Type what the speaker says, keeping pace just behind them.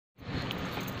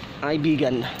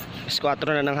Kaibigan, 4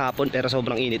 na ng hapon pero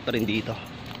sobrang init pa rin dito.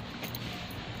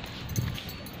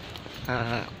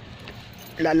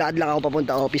 Lalakad lang ako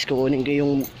papunta office, kukunin ko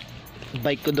yung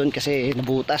bike ko doon kasi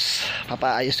nabutas,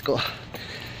 papaayos ko.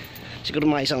 Siguro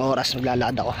mga 1 oras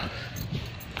maglalakad ako.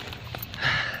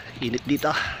 Init dito.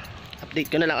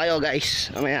 Update ko na lang kayo guys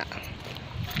mamaya.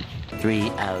 3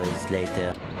 hours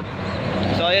later.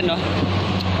 So ayun no,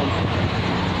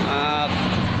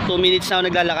 2 minutes na ako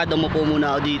naglalakad, umupo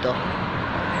muna ako dito.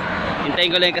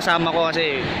 Hintayin ko lang yung kasama ko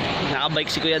kasi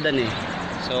nakabike si Kuya Dan eh.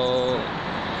 So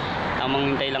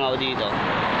tamang hintay lang ako dito.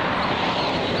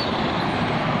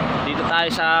 Dito tayo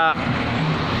sa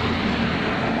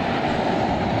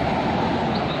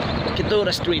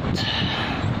Kitura Street.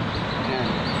 Ayan.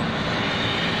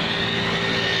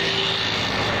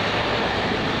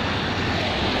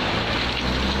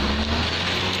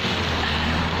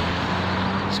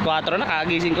 4 na,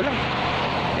 kagising ko lang.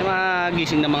 Yung mga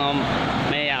gising ng mga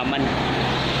mayayaman.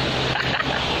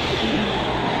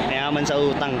 Mayaman sa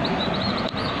utang.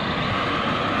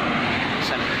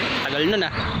 Tagal nun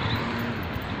ah.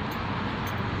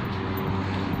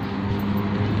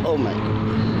 Oh my God.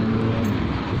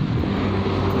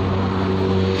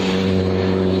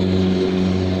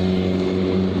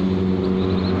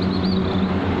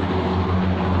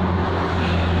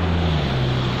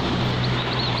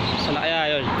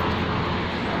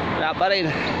 Pa rin.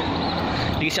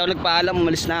 Hindi kasi ako nagpaalam,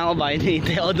 umalis na ako, bakit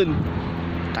hinihintay ako dun.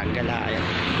 Tanggal ha yan.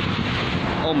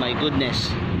 Oh my goodness.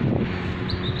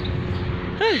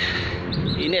 Ay,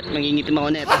 init, mangingitim ako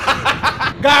neto.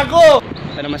 Gago!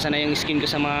 Para masana yung skin ko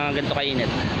sa mga ganito kainit.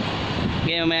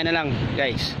 Ngayon mamaya na lang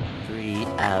guys. 3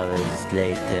 hours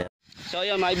later. So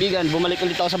ayun mga kaibigan, bumalik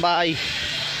ulit ako sa bahay.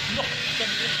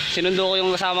 Sinundo ko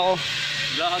yung kasama ko.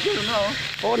 Lakad na oh.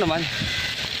 Oo naman.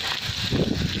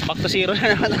 Back to zero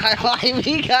na naman tayo mga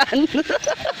kaibigan.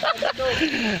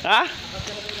 Ha?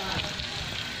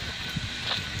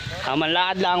 Tamang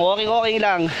lakad lang, walking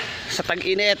lang sa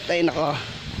tag-init. Ay nako,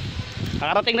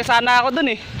 nakarating na sana ako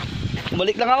dun eh.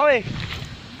 Bumalik lang ako eh.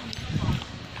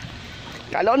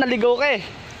 Kala ko naligaw ka eh.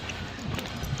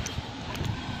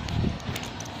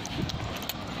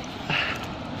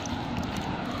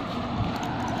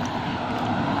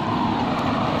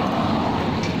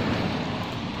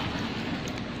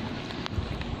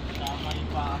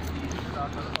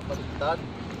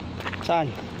 Saan?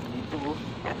 Dito oh.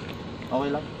 Okay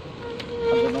lang.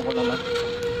 Pagdanon ko naman.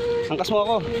 Angkas mo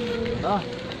ako.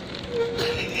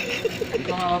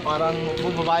 Dito nga parang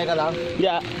bumabae ka lang.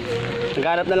 Yeah.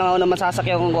 Naghanap na lang ako ng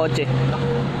masasakyan kong kotse.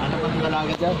 Ano pa ang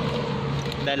dalaga dyan?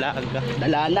 Dalaga.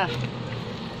 Dalana.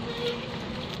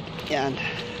 Yan.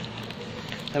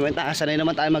 Sanay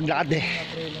naman tayo maglakad eh.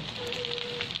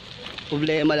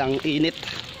 Problema lang, init.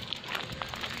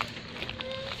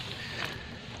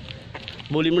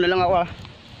 Bully mo na lang ako ah.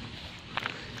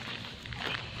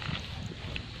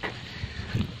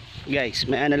 Guys,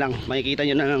 may ano lang, makikita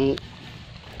nyo na ng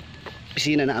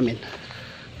pisina namin.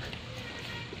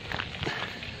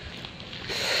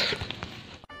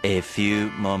 A few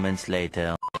moments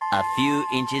later. A few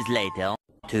inches later.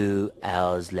 2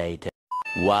 hours later.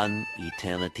 1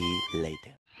 eternity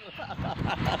later.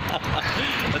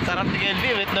 Ang sarap ni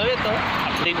Kelby, wait na wait oh.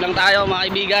 Update lang tayo mga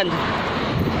kaibigan.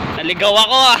 Naligaw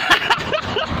ako ah.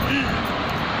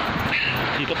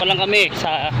 Dito pa lang kami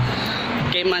sa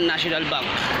Cayman National Bank.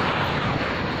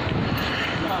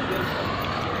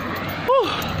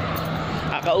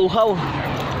 Kakauhaw.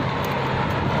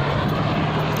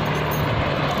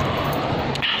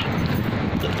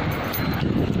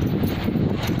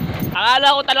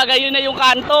 Akala ko talaga yun na yung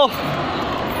kanto.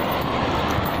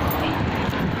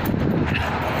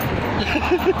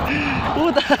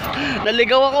 Puta,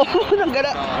 naligaw ako ng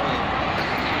gana.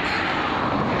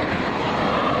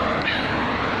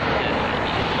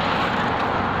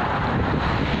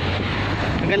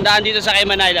 Gandaan dito sa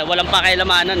Cayman Island, walang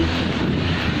pakialamanan.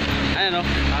 Ano no?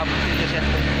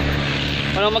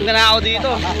 Walang magnanakaw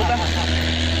dito. Puta.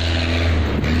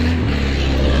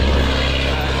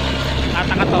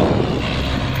 Tataka to.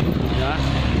 Diba?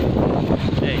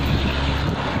 Hey.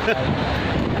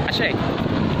 Asya eh.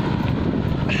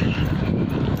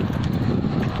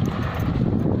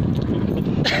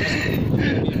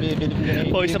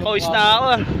 Pawis na ako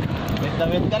ah. Wait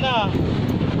ka na.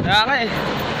 Kaya nga eh.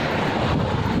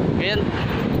 Ganyan.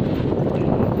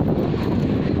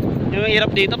 Yung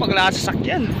hirap dito pag wala sa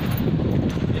sasakyan.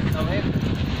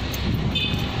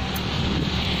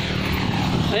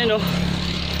 Ayun oh.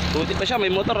 Buti pa siya,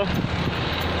 may motor oh.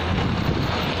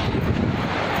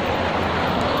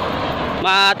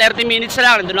 Mga 30 minutes na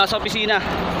lang, nandun ako sa opisina.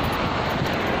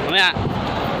 Mamaya.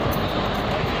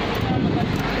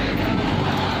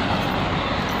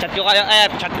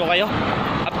 Chat ko kayo.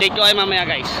 Update ko kayo mamaya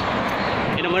guys.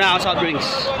 Inom muna ako soft drinks.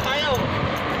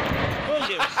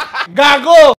 Cheers.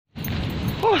 Gago!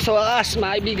 Oh, sa wakas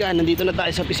mga kaibigan, nandito na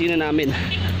tayo sa opisina namin.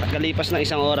 Pagkalipas ng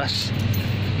 1 oras.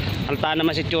 Halata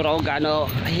naman si tsura ko gaano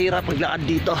kahirap maglakad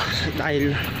dito.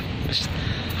 Dahil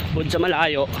bud sa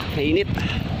malayo, mainit.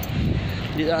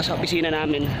 Dito na sa opisina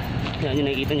namin. Yan yung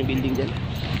nakikita yung building dyan.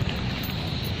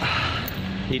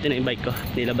 Dito na yung bike ko.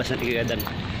 Nilabas na tigadan.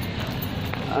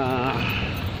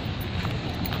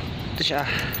 Ito siya.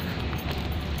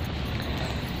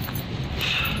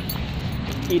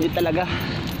 Init talaga.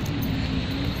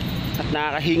 At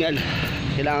nakakahingal.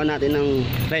 Kailangan natin ng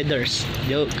riders.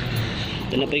 Joke.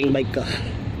 Ito na po yung bike ko.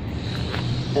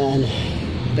 Ayan.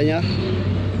 Ito nyo.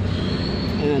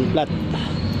 Ayan,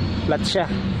 flat siya.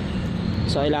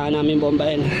 So kailangan namin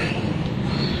bombahin.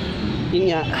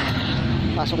 Yun nga,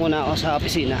 pasok muna ako sa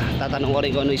opisina. Tatanong ko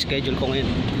rin kung ano yung schedule ko ngayon.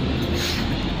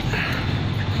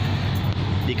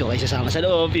 Hindi ko kayo sasama sa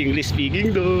loob. English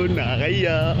speaking doon.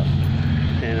 Nakakaya.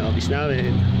 Ayan ang office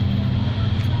namin.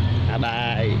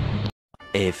 Bye.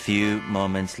 A few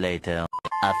moments later.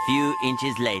 A few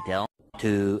inches later.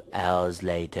 2 hours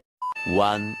later. 1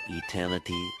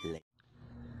 eternity later.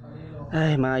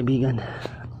 Ay mga kaibigan,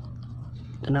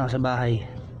 ito na ako sa bahay.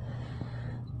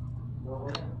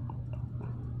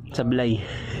 Sablay.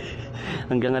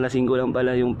 Hanggang alas 5 lang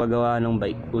pala yung paggawa ng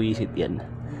bike. Buwisit yan.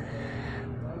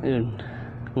 Ayun.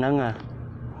 Nga.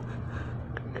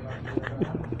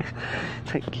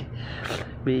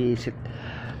 Buwisit.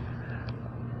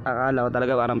 Akala ko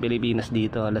talaga parang Pilipinas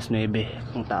dito. Alas 9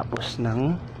 ang tapos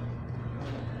ng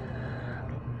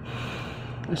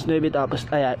alas 9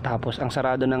 tapos ang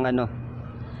sarado ng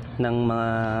ng mga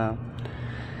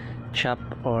shop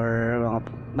or mga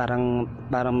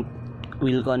parang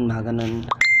Wilcon, mga ganun.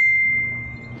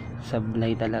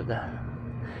 Sablay talaga.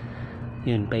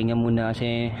 Yun, pahinga muna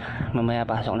kasi mamaya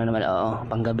pasok na naman. Oo,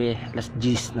 panggabi, alas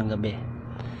 10 ng gabi.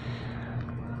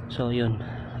 So yun,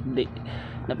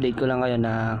 update ko lang kayo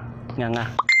na nga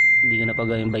hindi ko na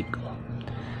pagawa yung bike ko.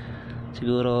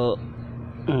 Siguro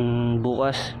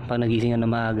bukas pag nagising na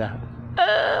maaga.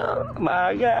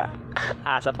 Maaga.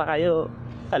 Asa pa kayo.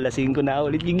 Alas 5 na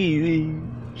ulit gigising.